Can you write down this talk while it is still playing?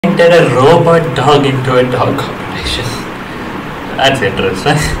entered a robot dog into a dog competition. That's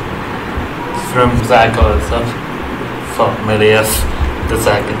interesting. From Zac Alsop, formerly of the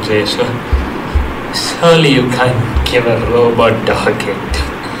Zac and Jay show. Surely you can't give a robot dog it.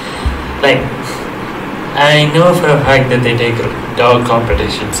 Like, I know for a fact that they take dog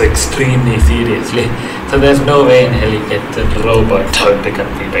competitions extremely seriously, so there's no way in hell you get a robot dog to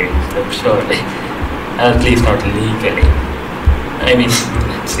compete against them, surely. At least not legally. I mean,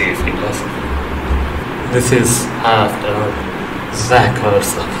 let's see if he does. This is after Zac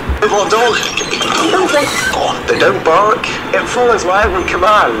Alsop. What dog? They don't bark. It follows my every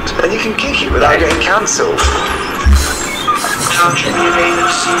command, and you can kick it without getting cancelled.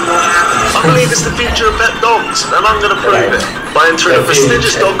 I believe it's the future of pet dogs, and I'm going to prove it by entering a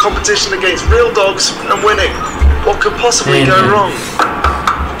prestigious dog competition against real dogs and winning. What could possibly go wrong?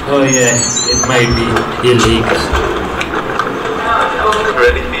 Oh yeah, it might be illegal.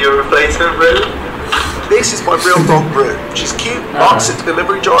 Ready for your replacement, Brew? This is my real dog, Brew. She's cute, barks at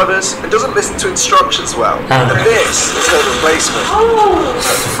delivery drivers, and doesn't listen to instructions well. And this is her replacement.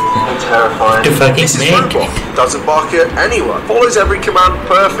 Terrifying. This is Robot. Doesn't bark at anyone. Follows every command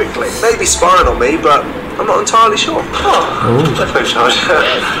perfectly. Maybe spying on me, but I'm not entirely sure.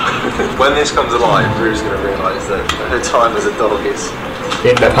 When this comes alive, Brew's going to realise that her time as a dog is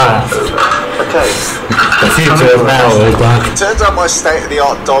in the past. Okay. The future of now is dark. It turns out my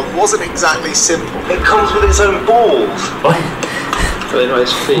state-of-the-art dog wasn't exactly simple. It comes with its own balls. What? Really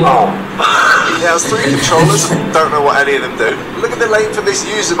nice feet. Oh. It has 3 controllers. Don't know what any of them do. Look at the length of this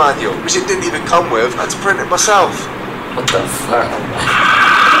user manual, which it didn't even come with. I had to print it myself. What the fuck?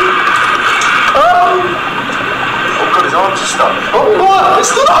 Oh god, his arms are stuck. Oh what?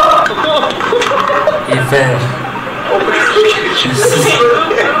 It's stuck! He fell.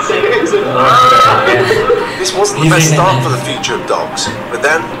 This wasn't the best start for the future of dogs, but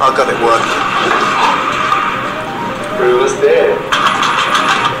then I got it working. Who was there?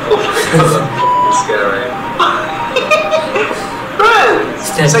 Oh my god, that's scary.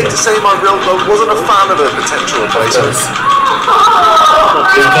 Safe to say my real dog wasn't a fan of her potential replacement.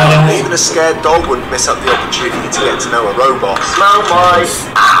 Even a scared dog wouldn't miss up the opportunity to get to know a robot. Smell my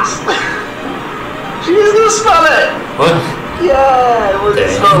ass! She is gonna smell it! What? Yeah, what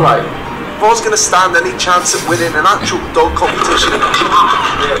does it smell like? If I was going to stand any chance at winning an actual dog competition,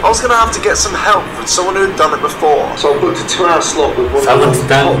 I was going to have to get some help from someone who had done it before. So I booked a 2-hour slot with one Someone's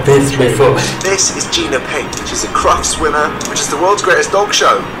done this before. This is Gina Pink. She's a Crufts winner, which is the world's greatest dog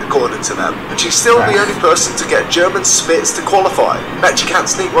show, according to them. And she's still the only person to get German Spitz to qualify. Bet you can't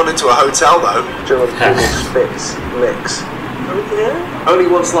sneak one into a hotel though. German Spitz mix. Yeah. Only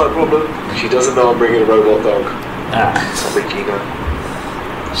one slight problem. She doesn't know I'm bringing a robot dog. Sorry, Gina.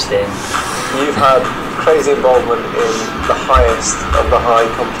 You've had crazy involvement in the highest of the high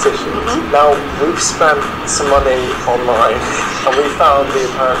competitions. Now, we've spent some money online and we found the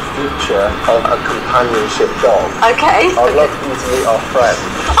apparent future of a companionship dog. Okay. I'd love for you to meet our friend.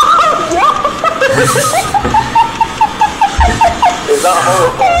 Is that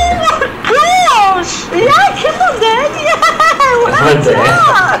horrifying? Gosh! Yeah, come on then! Yeah! Well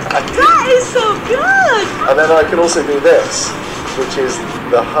done! That is so good! And then I can also do this, which is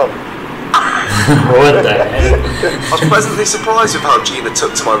the hump. What the hell? I was pleasantly surprised with how Gina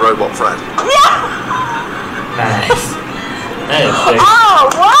took to my robot friend. Yeah! Nice. Oh,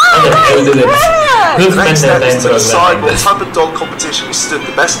 wow! That is brilliant! The next step is to decide what type of dog competition we stood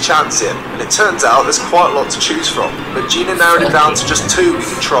the best chance in, and it turns out there's quite a lot to choose from, but Gina narrowed it down to just 2 we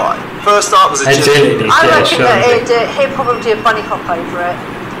could try. First up was agility. I reckon that he'd probably do a bunny hop over it.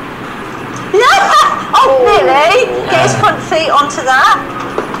 Yeah! Oh, really? Get his front feet onto that.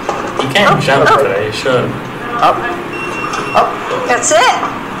 You can't jump for it, sure. Up. Up. That's it.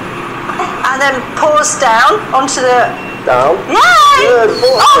 And then paws down onto the... Down. Yay! Good.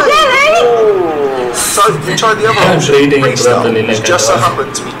 Oh, really? Oh. So we tried the other option, freestyle, which just so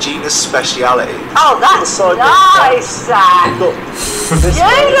happened to be Gina's speciality. Oh, that's nice, Zac.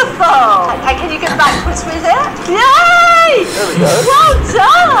 Beautiful. And can you get backwards with it? Yay! There we go. Well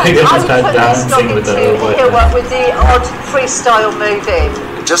done. I would put this dog into he'll work with the odd freestyle moving.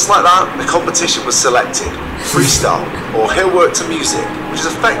 Just like that, the competition was selected. Freestyle, or he'll work to music, which is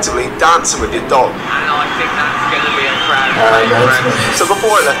effectively dancing with your dog. And I think that's going to be a crowd. So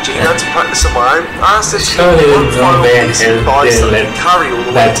before I left Gina to practice on my own, I asked her to Surely there's no way in piece hell of advice they'll that let can carry all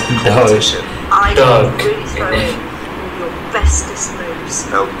the way to the competition. I Dog. really throw in all your bestest moves.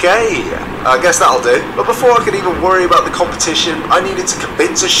 Okay, I guess that'll do. But before I could even worry about the competition, I needed to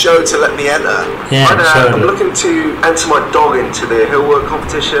convince a show to let me enter. Yeah, I'm looking to enter my dog into the hill work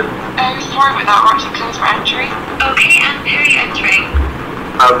competition. Sorry about that, we're actually closed for entry. Okay, and who are you entering?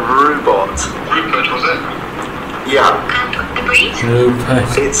 and Rubot. Rupert, was it? Yeah. And the breed? Rupert.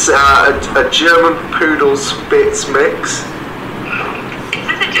 It's a German Poodle Spitz mix. Is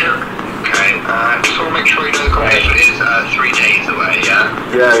this a joke? Okay, just want to make sure you know the competition is 3 days away, yeah?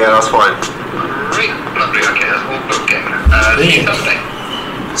 Yeah, that's fine. Great, lovely, okay, that's all booked in. Brilliant. Thursday.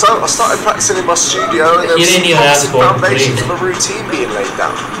 So I started practicing in my studio and there You was didn't even ask some for foundations it. of a routine being laid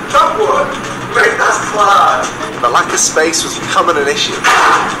down. That one? Mate, that's class. The lack of space was becoming an issue.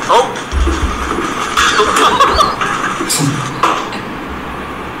 Oh!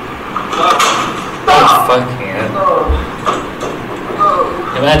 Oh, fucking hell.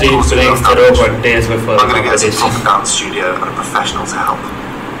 Imagine it brings the robot days before the I'm going to get competition. some pop-down studio and a professional to help.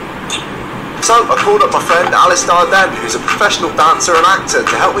 So I called up my friend Alice Darden, who's a professional dancer and actor,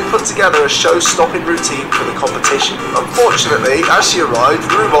 to help me put together a show-stopping routine for the competition. Unfortunately, as she arrived,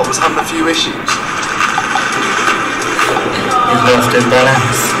 Rubot was having a few issues. He lost his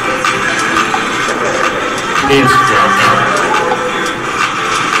balance. He's joking.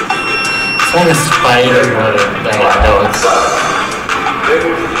 It's like a spider more than dogs.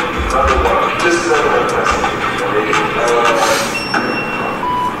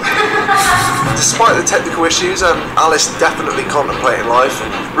 Despite the technical issues and Alice definitely contemplating life,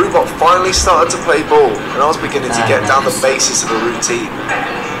 Rubot finally started to play ball and I was beginning to get down the basis of a routine.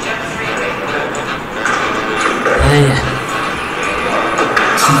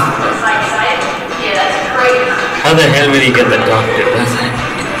 How the hell will he get the doctor?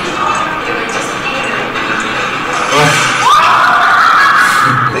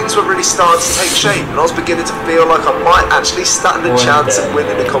 Things were really starting to take shape and I was beginning to feel like I might actually stand a chance of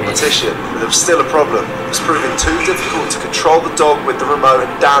winning the competition, but there was still a problem. It was proving too difficult to control the dog with the remote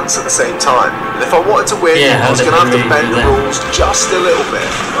and dance at the same time. And if I wanted to win, I was going to have to bend the rules just a little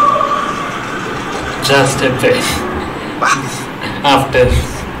bit. Just a bit. After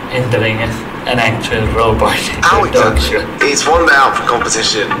entering an actual robot dog show. It's one day out for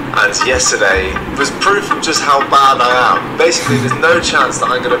competition, and yesterday was proof of just how bad I am. Basically, there's no chance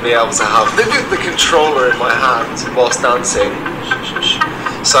that I'm going to be able to have the controller in my hand whilst dancing.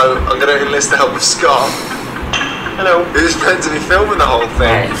 So I'm going to enlist the help of Scott. Hello. Who's meant to be filming the whole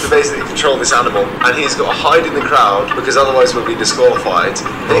thing to basically control this animal, and he's got to hide in the crowd because otherwise we'll be disqualified.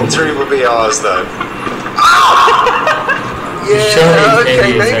 Victory will be ours, though. Yeah,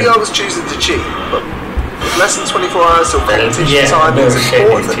 okay, maybe I was choosing to cheat, but with less than 24 hours till competition time, it's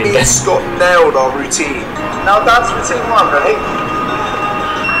important that me and Scott nailed our routine. Now that's routine 1, right?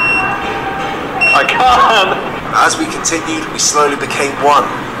 I can't! As we continued, we slowly became one.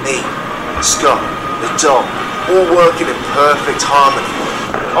 Me, Scott, the dog, all working in perfect harmony.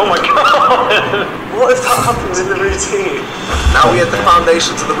 Oh my god! What if that happens in the routine? Now we had the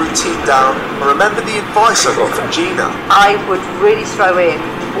foundations of the routine down, and remember the advice I got from Gina. I would really throw in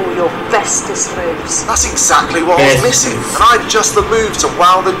all your bestest moves. That's exactly what I was missing, and I had just the move to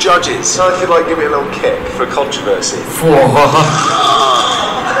wow the judges. So if you'd like give me a little kick for controversy.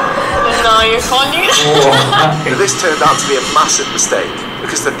 No, you're funny. This turned out to be a massive mistake,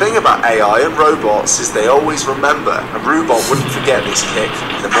 because the thing about AI and robots is they always remember, and Rubot wouldn't forget this kick.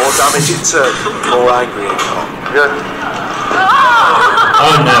 The more damage it took, the more angry it got.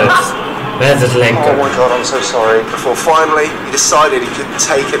 Oh no, where's his leg? Oh my god, I'm so sorry. Before finally, he decided he couldn't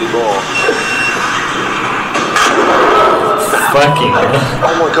take anymore. Fucking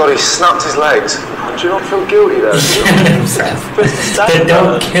Oh my god, he snapped his legs. Do you not feel guilty though? They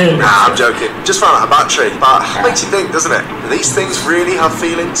don't kill. Nah, I'm joking. Just ran out of battery. But it makes you think, doesn't it? Do these things really have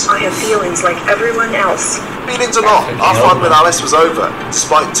feelings? I have feelings like everyone else. Feelings or not, our fun with Alice was over.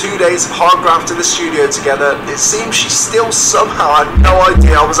 Despite 2 days of hard graft in the studio together, it seems she still somehow had no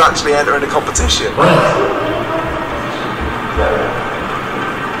idea I was actually entering a competition.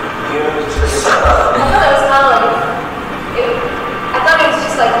 I thought it was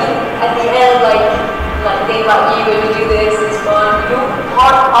just like you at the end, like think about you when you do this, it's fun. You're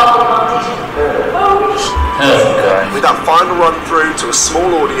part of the competition. With that final run through to a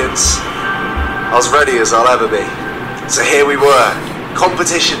small audience, I was ready as I'll ever be. So here we were,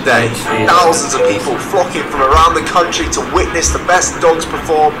 competition day. Thousands of people flocking from around the country to witness the best dogs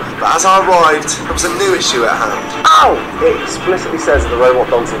perform. But as I arrived, there was a new issue at hand. Ow! It explicitly says in the robot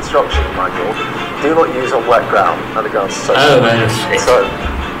dog's instruction manual, do not use on wet ground. And the ground's so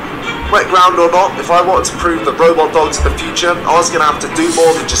wet ground or not, if I wanted to prove that robot dogs are the future, I was going to have to do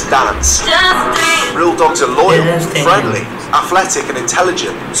more than just dance. Real dogs are loyal, friendly, athletic and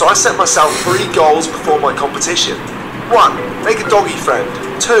intelligent. So I set myself 3 goals before my competition. 1. Make a doggy friend.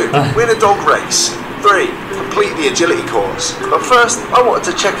 2. Win a dog race. 3. Complete the agility course. But first, I wanted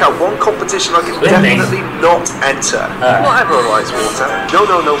to check out one competition I can definitely not enter. Whatever likes water.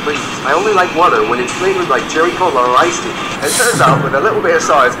 No, please. I only like water when it's flavored like cherry cola or iced tea. It turns out with a little bit of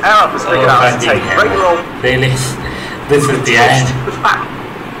size, air up has figured out how to take regular old... Really? This is the end.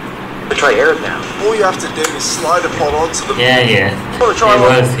 I try air now. All you have to do is slide a pod onto the... Yeah. He was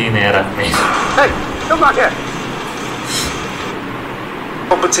seen air at me. Hey, come back here.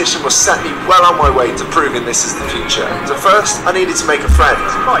 Competition was set me well on my way to proving this is the future. So first, I needed to make a friend.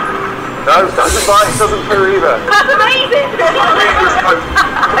 No, doesn't bite, doesn't poo either. Amazing!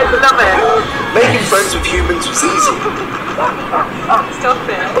 I love it. Making friends with humans was easy. Stop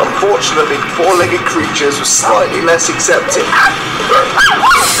it. But unfortunately, four-legged creatures were slightly less accepting.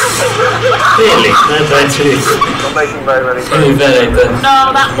 Really? That's actually Not making very many really friends. very good. No,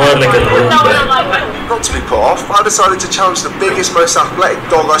 that's More like a no, I don't like it. Not to be put off, I decided to challenge the biggest, most athletic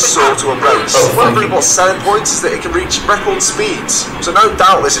dog I saw to a race. Oh, One of thank you. Roobot's selling points is that it can reach record speeds, so no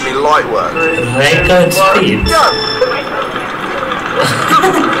doubt this will be light work. Record speed.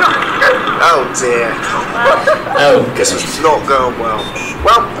 Oh dear. Oh, Guess it's not going well.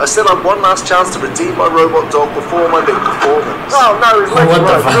 Well, I still have one last chance to redeem my robot dog before my big performance. Oh no, his legs what the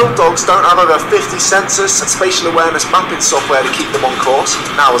broke. fuck? Real dogs don't have over 50 sensors and spatial awareness mapping software to keep them on course.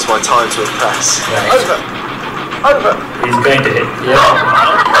 Now is my time to impress. Right. Over. He's going to hit. Yeah.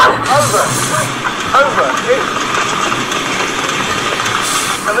 Over. In.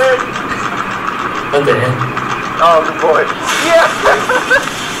 And then. What the hell? Oh, good boy. Yeah.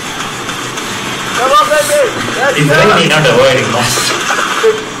 Come on, baby. Let's He's go. really not avoiding that.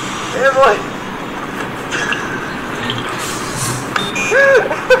 Yeah, boy.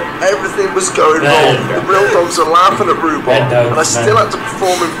 Everything was going wrong. The real dogs were laughing at Roobot, and I still had to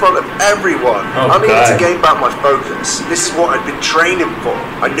perform in front of everyone. Oh, I needed to God. gain back my focus. This is what I'd been training for.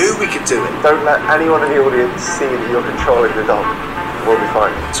 I knew we could do it. Don't let anyone in the audience see that you're controlling the dog. We'll be fine.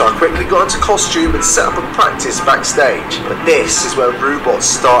 So I quickly got into costume and set up a practice backstage. But this is where Roobot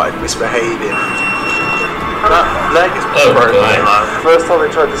started misbehaving. That leg is Oh, broken. God. First time they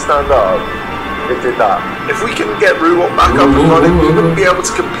tried to stand up, it did that. If we can get Roobot back up and running, we wouldn't be able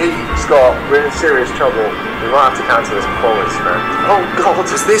to compete. Scott, we're in serious trouble. We might have to cancel this performance, man. Oh God,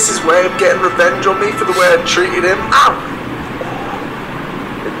 is this his way of getting revenge on me for the way I treated him? Ow!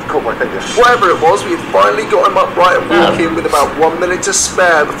 It caught my finger. Whatever it was, we had finally got him upright and walking with about 1 minute to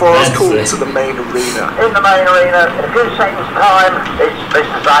spare before I was That's called it. to the main arena. In the main arena, in a few seconds' time, it's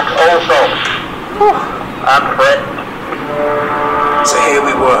Mr. Zac Alsop. I'm Fred. So here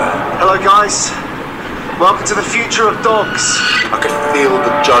we were. Hello guys. Welcome to the future of dogs. I could feel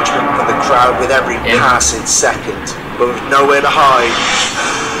the judgment from the crowd with every passing second. But with nowhere to hide,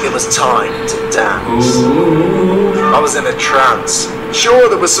 it was time to dance. I was in a trance. Sure,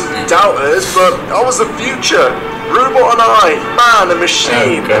 there were some doubters, but I was the future. Roobot and I, man and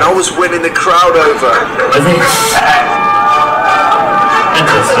machine, Okay. and I was winning the crowd over. Was he?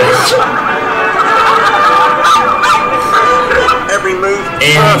 Interesting. Every move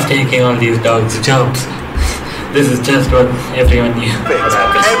And he's taking all these dogs' jobs. This is just what everyone knew.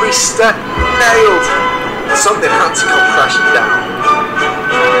 perfect. Every step nailed. Something had to come crashing down.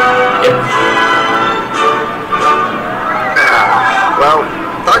 Yep. Well,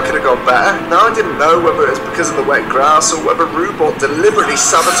 that could have gone better. Now I didn't know whether it was because of the wet grass or whether Roobot deliberately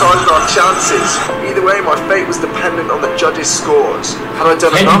sabotaged our chances. Either way, my fate was dependent on the judges' scores. Had I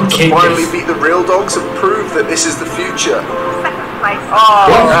done Can enough you to kick finally this? beat the real dogs and prove that this is the future?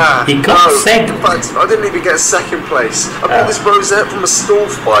 What? He got second. In fact, I didn't even get second place. I bought this rosette from a stall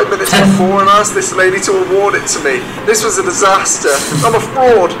 5 minutes before and asked this lady to award it to me. This was a disaster. I'm a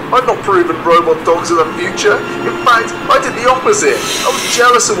fraud. I've not proven robot dogs are the future. In fact, I did the opposite. I was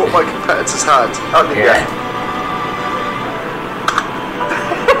jealous of what my competitors had. Yeah.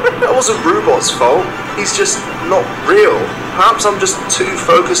 That wasn't Roobot's fault. He's just not real. Perhaps I'm just too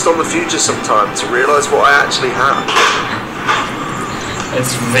focused on the future sometimes to realise what I actually have.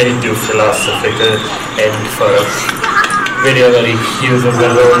 It's very too philosophical end for a video where he uses the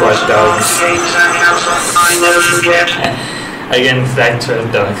robot dogs against actual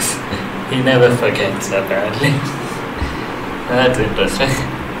dogs. He never forgets, apparently. That's interesting.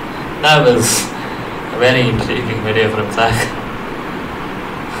 That was a very intriguing video from Zac.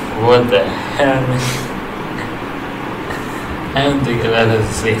 What the hell? I don't think I've ever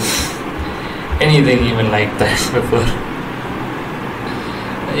seen anything even like that before.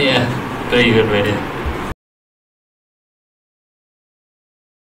 Yeah, pretty good video.